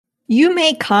You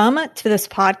may come to this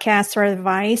podcast for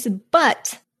advice,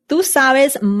 but tú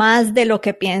sabes más de lo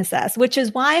que piensas, which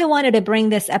is why I wanted to bring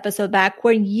this episode back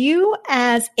where you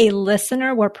as a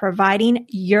listener were providing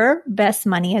your best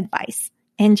money advice.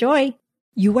 Enjoy.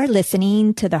 You are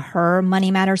listening to the Her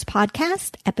Money Matters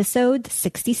podcast, episode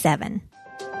 67.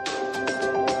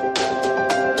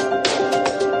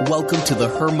 Welcome to the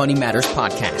Her Money Matters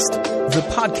podcast, the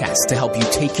podcast to help you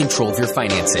take control of your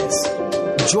finances.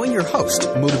 Join your host,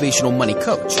 motivational money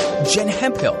coach, Jen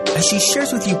Hemphill, as she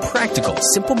shares with you practical,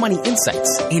 simple money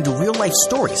insights and real-life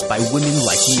stories by women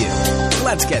like you.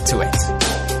 Let's get to it.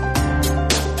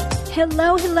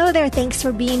 Hello there. Thanks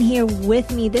for being here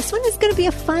with me. This one is going to be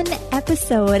a fun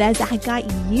episode as I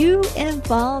got you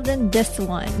involved in this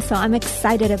one. So I'm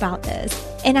excited about this.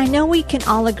 And I know we can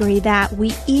all agree that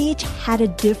we each had a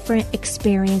different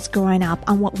experience growing up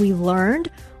on what we learned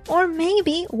or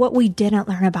maybe what we didn't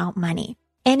learn about money.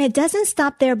 And it doesn't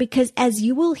stop there because as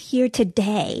you will hear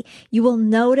today, you will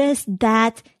notice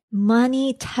that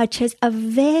money touches a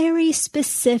very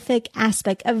specific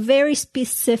aspect, a very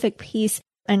specific piece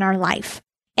in our life.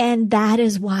 And that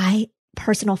is why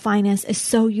personal finance is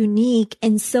so unique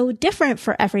and so different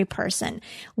for every person.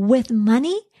 With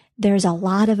money, there's a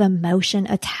lot of emotion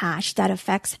attached that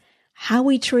affects how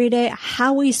we treat it,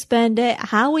 how we spend it,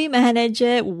 how we manage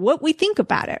it, what we think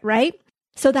about it, right?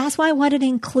 So that's why I wanted to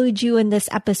include you in this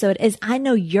episode is I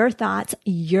know your thoughts,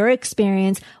 your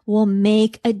experience will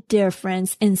make a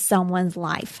difference in someone's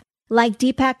life. Like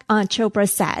Deepak Chopra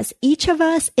says, each of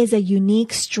us is a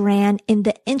unique strand in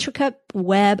the intricate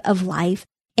web of life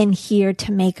and here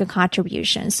to make a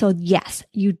contribution. So yes,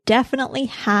 you definitely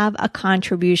have a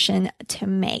contribution to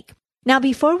make. Now,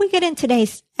 before we get into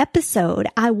today's episode,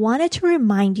 I wanted to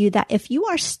remind you that if you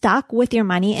are stuck with your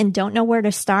money and don't know where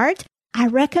to start, I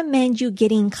recommend you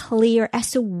getting clear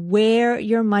as to where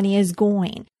your money is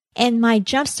going. And my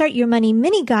Jumpstart Your Money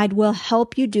mini guide will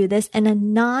help you do this in a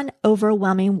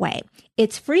non-overwhelming way.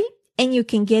 It's free and you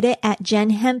can get it at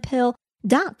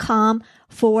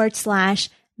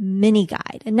jenhemphill.com/mini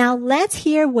guide. Now let's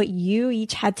hear what you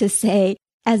each had to say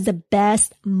as the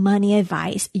best money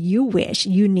advice you wish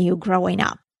you knew growing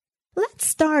up. Let's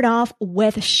start off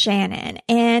with Shannon.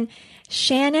 And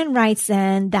Shannon writes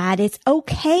in that it's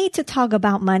okay to talk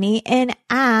about money and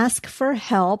ask for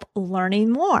help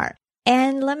learning more.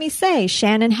 And let me say,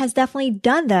 Shannon has definitely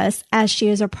done this as she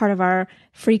is a part of our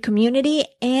free community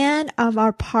and of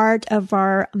our part of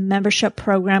our membership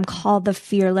program called the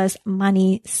Fearless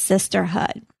Money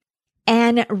Sisterhood.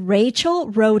 And Rachel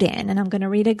wrote in, and I'm going to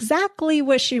read exactly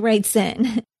what she writes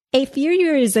in. A few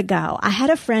years ago, I had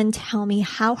a friend tell me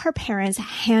how her parents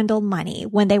handled money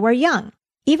when they were young.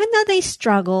 Even though they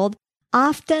struggled,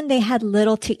 often they had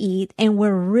little to eat and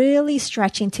were really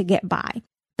stretching to get by.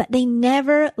 But they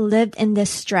never lived in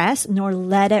this stress nor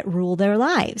let it rule their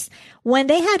lives. When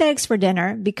they had eggs for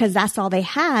dinner, because that's all they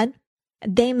had,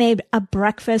 they made a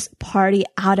breakfast party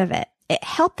out of it. It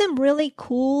helped them really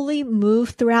coolly move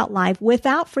throughout life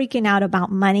without freaking out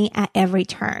about money at every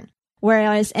turn.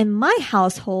 Whereas in my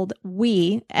household,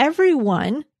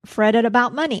 everyone fretted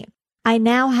about money. I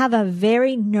now have a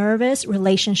very nervous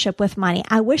relationship with money.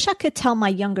 I wish I could tell my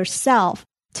younger self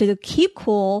to keep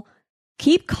cool,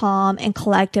 keep calm, and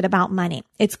collected about money.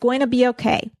 It's going to be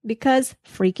okay because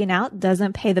freaking out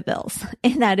doesn't pay the bills.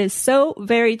 And that is so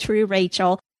very true,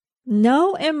 Rachel.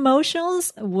 No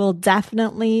emotions it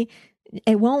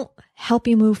won't help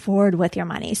you move forward with your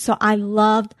money. So I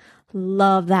love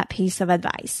that piece of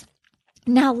advice.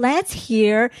 Now let's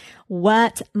hear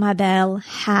what Mabel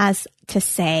has to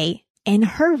say in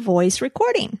her voice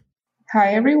recording.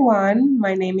 Hi everyone,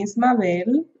 my name is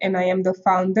Mabel and I am the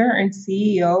founder and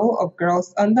CEO of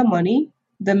Girls on the Money.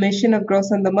 The mission of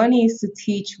Girls on the Money is to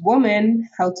teach women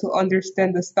how to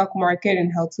understand the stock market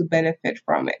and how to benefit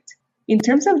from it. In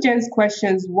terms of Jen's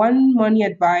questions, one money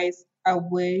advice I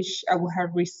wish I would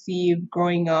have received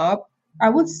growing up, I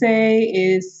would say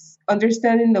is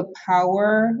understanding the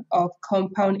power of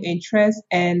compound interest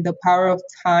and the power of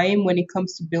time when it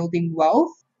comes to building wealth.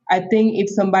 I think if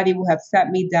somebody would have sat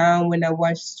me down when I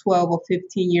was 12 or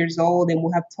 15 years old and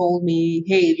would have told me,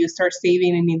 hey, if you start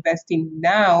saving and investing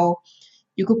now,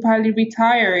 you could probably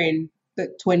retire in the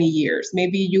 20 years.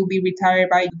 Maybe you'll be retired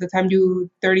by the time you're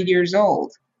 30 years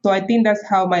old. So I think that's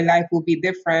how my life will be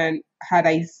different. Had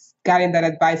I gotten that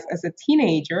advice as a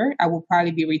teenager, I would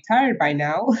probably be retired by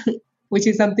now, which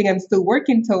is something I'm still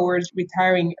working towards,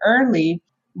 retiring early.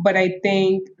 But I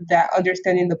think that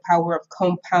understanding the power of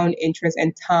compound interest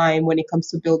and time when it comes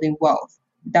to building wealth,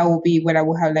 that will be what I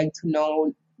would have liked to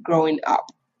know growing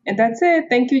up. And that's it.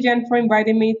 Thank you, Jen, for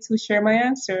inviting me to share my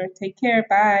answer. Take care.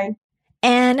 Bye.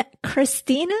 And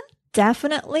Christina,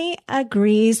 definitely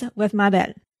agrees with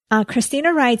Mabel.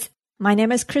 Christina writes, my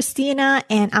name is Christina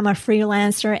and I'm a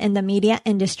freelancer in the media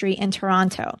industry in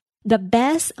Toronto. The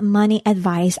best money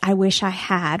advice I wish I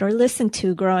had or listened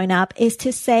to growing up is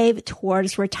to save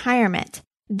towards retirement.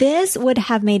 This would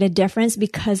have made a difference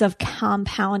because of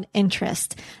compound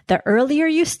interest. The earlier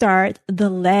you start, the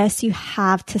less you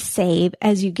have to save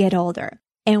as you get older.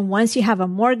 And once you have a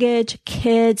mortgage,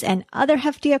 kids, and other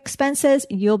hefty expenses,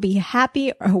 you'll be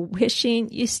happy or wishing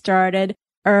you started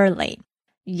early.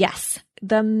 Yes,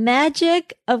 the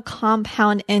magic of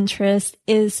compound interest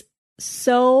is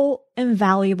so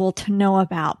invaluable to know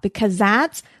about because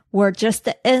that's where just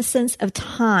the essence of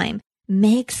time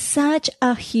makes such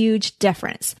a huge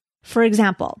difference. For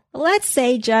example, let's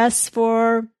say just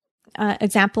for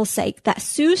example's sake that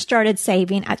Sue started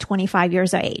saving at 25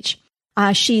 years of age.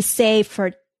 She saved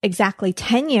for exactly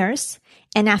 10 years.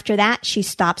 And after that, she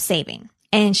stopped saving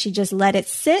and she just let it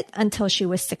sit until she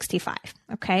was 65.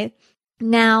 Okay.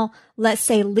 Now, let's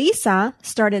say Lisa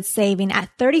started saving at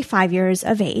 35 years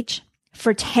of age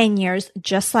for 10 years,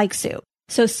 just like Sue.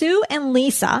 So Sue and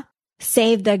Lisa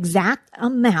saved the exact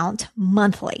amount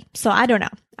monthly. So I don't know.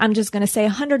 I'm just going to say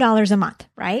 $100 a month,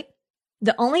 right?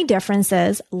 The only difference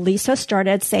is Lisa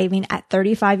started saving at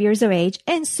 35 years of age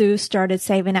and Sue started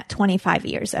saving at 25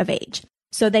 years of age.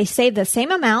 So they saved the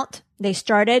same amount. They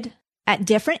started at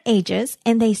different ages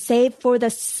and they saved for the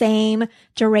same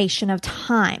duration of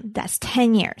time. That's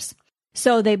 10 years.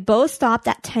 So they both stopped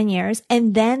at 10 years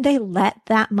and then they let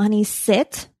that money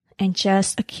sit and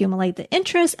just accumulate the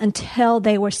interest until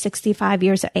they were 65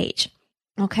 years of age.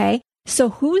 Okay. So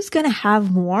who's going to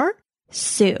have more?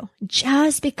 Sue,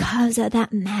 just because of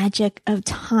that magic of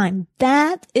time.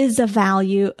 That is the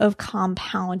value of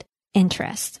compound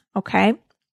interest. Okay.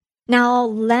 Now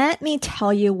let me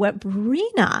tell you what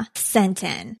Brina sent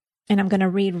in, and I'm going to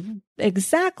read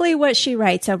exactly what she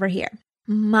writes over here.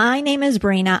 My name is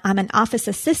Brina. I'm an office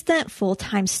assistant,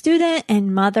 full-time student,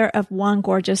 and mother of one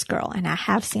gorgeous girl. And I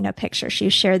have seen a picture. She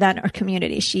shared that in our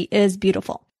community. She is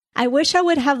beautiful. I wish I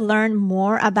would have learned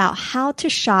more about how to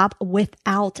shop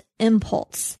without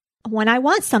impulse. When I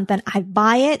want something, I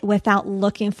buy it without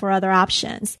looking for other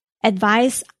options.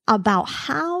 Advice about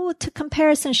how to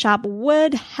comparison shop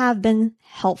would have been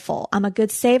helpful. I'm a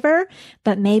good saver,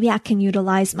 but maybe I can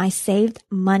utilize my saved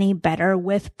money better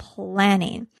with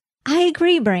planning. I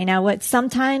agree, Brina.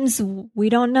 Sometimes we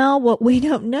don't know what we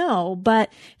don't know,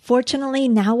 but fortunately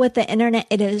now with the internet,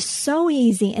 it is so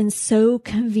easy and so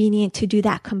convenient to do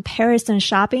that comparison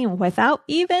shopping without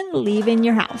even leaving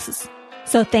your houses.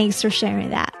 So thanks for sharing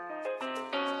that.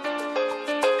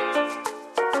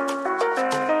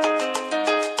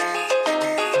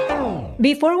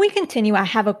 Before we continue, I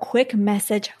have a quick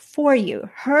message for you.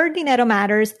 Her Dinero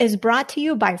Matters is brought to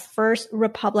you by First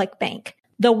Republic Bank.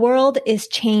 The world is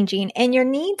changing and your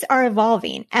needs are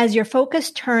evolving. As your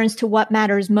focus turns to what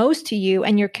matters most to you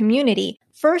and your community,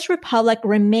 First Republic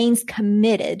remains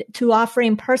committed to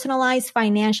offering personalized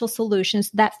financial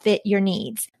solutions that fit your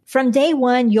needs. From day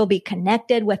one, you'll be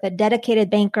connected with a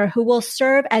dedicated banker who will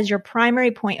serve as your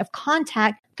primary point of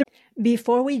contact.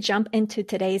 Before we jump into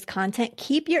today's content,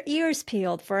 keep your ears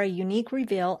peeled for a unique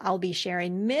reveal I'll be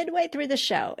sharing midway through the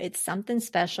show. It's something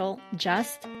special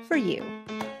just for you.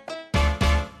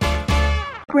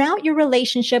 Ground your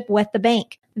relationship with the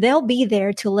bank. They'll be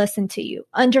there to listen to you,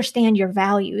 understand your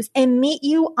values, and meet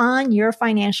you on your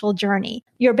financial journey.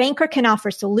 Your banker can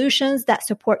offer solutions that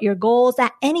support your goals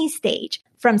at any stage,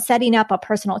 from setting up a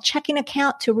personal checking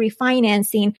account to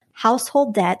refinancing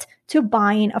household debt to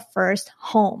buying a first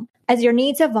home. As your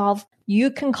needs evolve,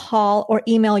 you can call or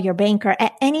email your banker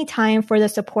at any time for the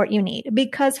support you need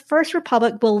because First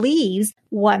Republic believes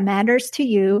what matters to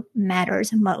you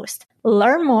matters most.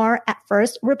 Learn more at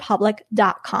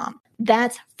firstrepublic.com.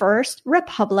 That's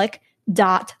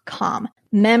firstrepublic.com.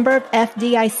 Member of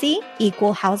FDIC,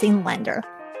 Equal Housing Lender.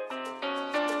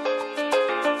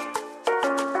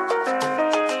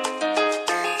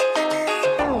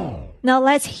 Now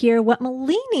let's hear what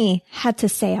Malini had to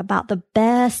say about the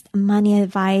best money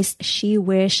advice she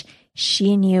wished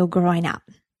she knew growing up.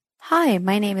 Hi,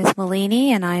 my name is Malini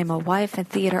and I am a wife and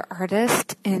theater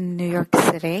artist in New York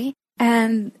City.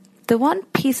 And the one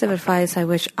piece of advice I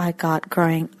wish I got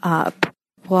growing up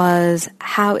was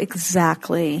how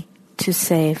exactly to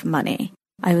save money.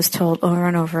 I was told over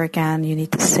and over again, you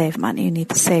need to save money, you need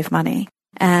to save money.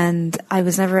 And I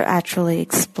was never actually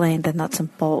explained the nuts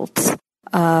and bolts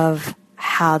of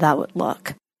how that would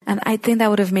look. And I think that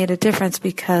would have made a difference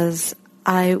because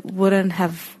I wouldn't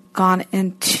have gone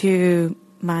into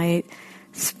my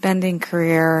spending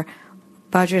career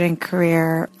budgeting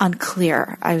career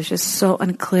unclear. I was just so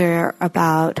unclear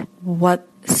about what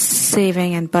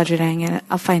saving and budgeting and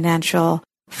a financial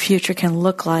future can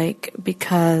look like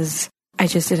because I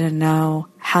just didn't know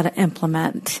how to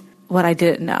implement what I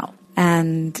didn't know.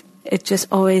 And it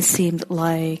just always seemed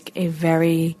like a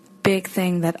very big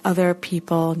thing that other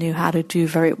people knew how to do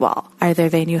very well. Either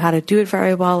they knew how to do it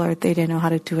very well or they didn't know how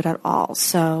to do it at all.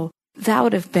 So that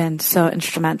would have been so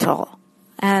instrumental.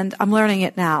 And I'm learning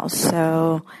it now.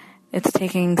 So it's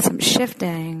taking some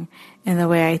shifting in the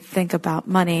way I think about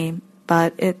money,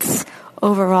 but it's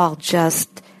overall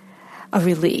just a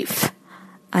relief.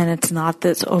 And it's not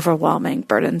this overwhelming,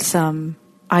 burdensome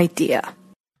idea.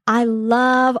 I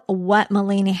love what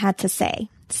Malini had to say.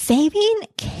 Saving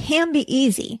can be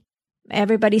easy.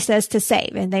 Everybody says to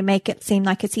save and they make it seem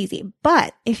like it's easy.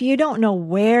 But if you don't know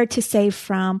where to save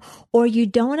from or you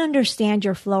don't understand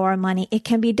your flow of money, it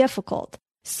can be difficult.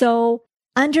 So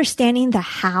understanding the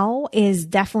how is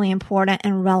definitely important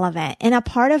and relevant. And a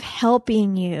part of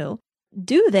helping you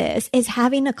do this is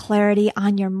having a clarity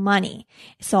on your money.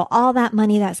 So all that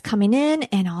money that's coming in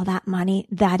and all that money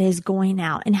that is going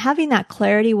out, and having that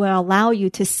clarity will allow you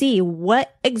to see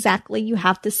what exactly you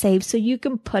have to save so you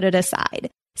can put it aside.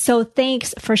 So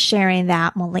thanks for sharing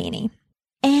that, Malini.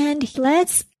 And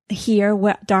let's hear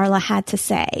what Darla had to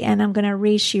say. And I'm going to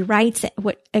read, she writes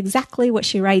exactly what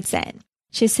she writes in.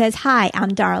 She says, "Hi,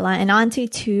 I'm Darla, an auntie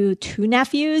to 2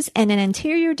 nephews and an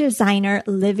interior designer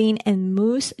living in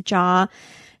Moose Jaw,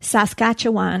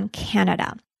 Saskatchewan,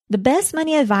 Canada. The best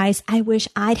money advice I wish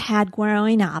I'd had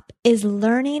growing up is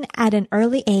learning at an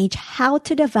early age how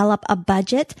to develop a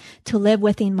budget to live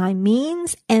within my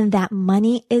means and that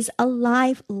money is a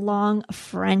lifelong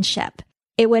friendship.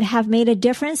 It would have made a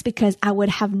difference because I would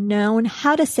have known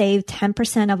how to save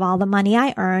 10% of all the money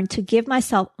I earn to give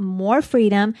myself more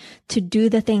freedom to do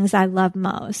the things I love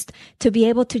most, to be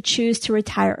able to choose to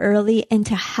retire early and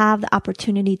to have the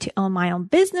opportunity to own my own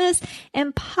business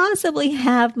and possibly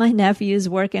have my nephews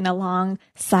working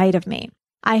alongside of me.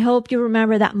 I hope you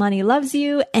remember that money loves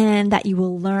you and that you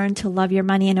will learn to love your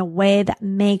money in a way that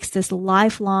makes this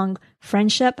lifelong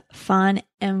friendship fun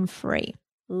and free."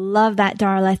 Love that,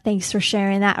 Darla. Thanks for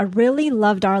sharing that. I really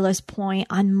love Darla's point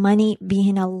on money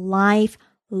being a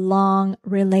lifelong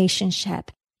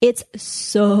relationship. It's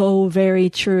so very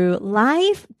true.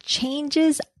 Life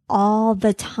changes all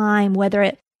the time, whether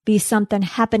it be something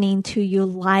happening to you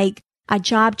like a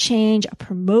job change, a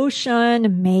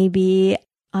promotion, maybe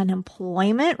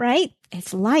unemployment, right?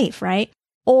 It's life, right?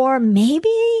 Or maybe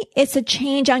it's a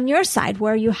change on your side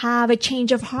where you have a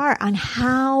change of heart on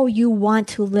how you want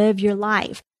to live your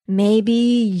life. Maybe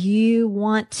you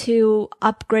want to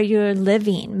upgrade your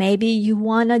living. Maybe you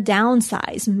want to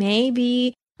downsize.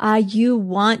 Maybe you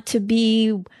want to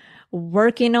be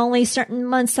working only certain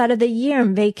months out of the year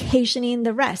and vacationing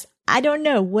the rest. I don't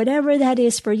know, whatever that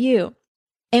is for you.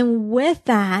 And with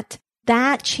that,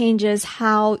 that changes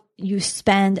how you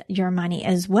spend your money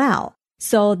as well.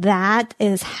 So that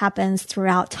happens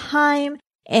throughout time.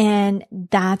 And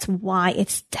that's why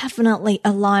it's definitely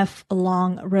a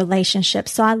lifelong relationship.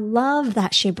 So I love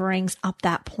that she brings up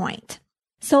that point.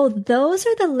 So those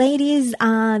are the ladies.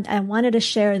 I wanted to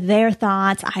share their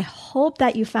thoughts. I hope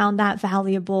that you found that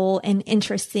valuable and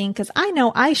interesting because I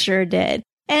know I sure did.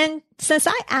 And since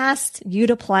I asked you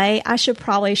to play, I should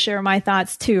probably share my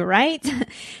thoughts too, right?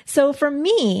 So for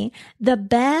me, the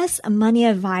best money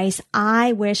advice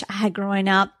I wish I had growing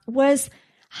up was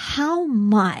how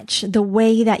much the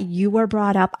way that you were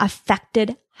brought up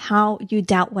affected how you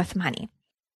dealt with money.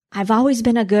 I've always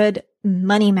been a good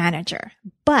money manager,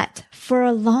 but for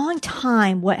a long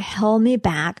time, what held me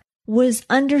back was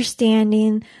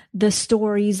understanding the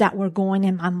stories that were going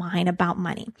in my mind about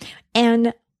money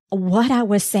and what I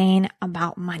was saying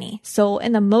about money. So,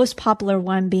 and the most popular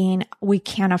one being, we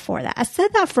can't afford that. I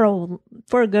said that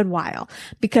for a good while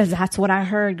because that's what I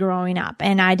heard growing up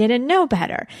and I didn't know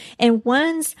better. And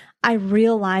once I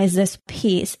realized this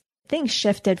piece, things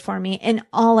shifted for me and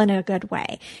all in a good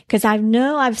way. Because I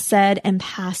know I've said in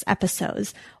past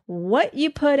episodes, what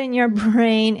you put in your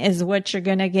brain is what you're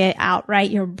going to get out,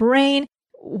 right? Your brain,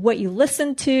 what you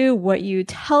listen to, what you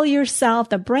tell yourself,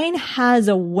 the brain has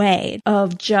a way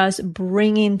of just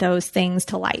bringing those things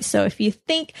to light. So if you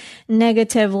think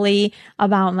negatively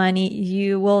about money,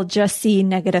 you will just see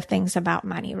negative things about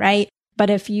money, right?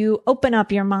 But if you open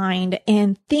up your mind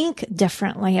and think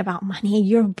differently about money,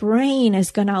 your brain is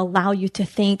going to allow you to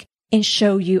think and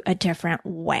show you a different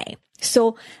way.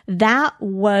 So that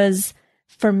was,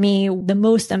 for me, the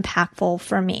most impactful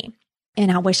for me.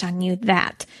 And I wish I knew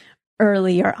that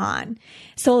earlier on.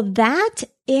 So that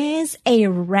is a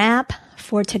wrap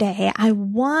for today. I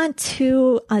want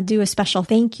to do a special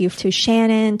thank you to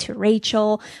Shannon, to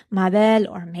Rachel, Mabel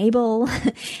or Mabel,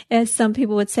 as some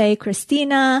people would say,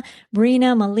 Christina,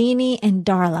 Brina, Malini, and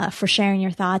Darla for sharing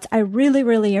your thoughts. I really,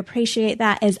 really appreciate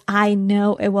that, as I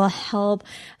know it will help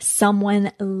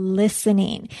someone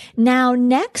listening. Now,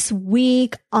 next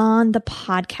week on the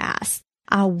podcast,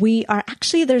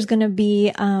 there's going to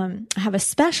be, I have a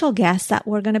special guest that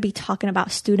we're going to be talking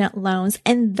about student loans.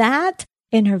 And that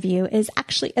interview is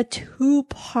actually a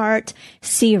 2-part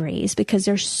series because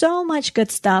there's so much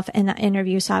good stuff in that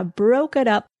interview. So I broke it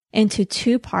up into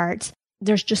 2 parts.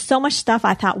 There's just so much stuff.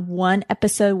 I thought one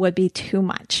episode would be too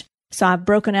much. So I've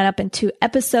broken it up in 2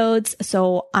 episodes.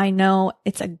 So I know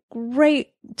it's a great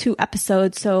 2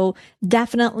 episodes. So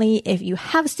definitely if you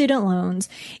have student loans,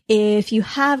 if you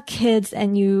have kids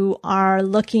and you are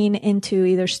looking into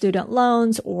either student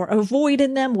loans or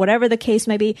avoiding them, whatever the case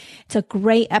may be, it's a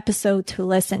great episode to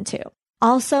listen to.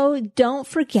 Also, don't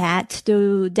forget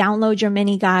to download your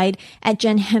mini guide at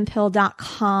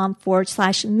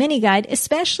jenhemphill.com/mini guide,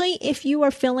 especially if you are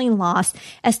feeling lost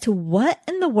as to what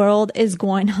in the world is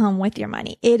going on with your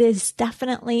money. It is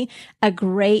definitely a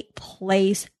great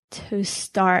place to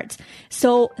start.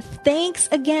 So thanks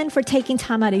again for taking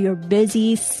time out of your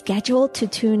busy schedule to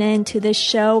tune in to this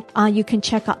show. You can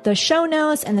check out the show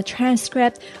notes and the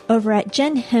transcript over at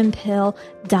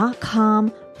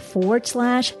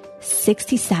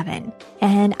jenhemphill.com/67.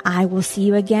 And I will see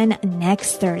you again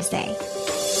next Thursday.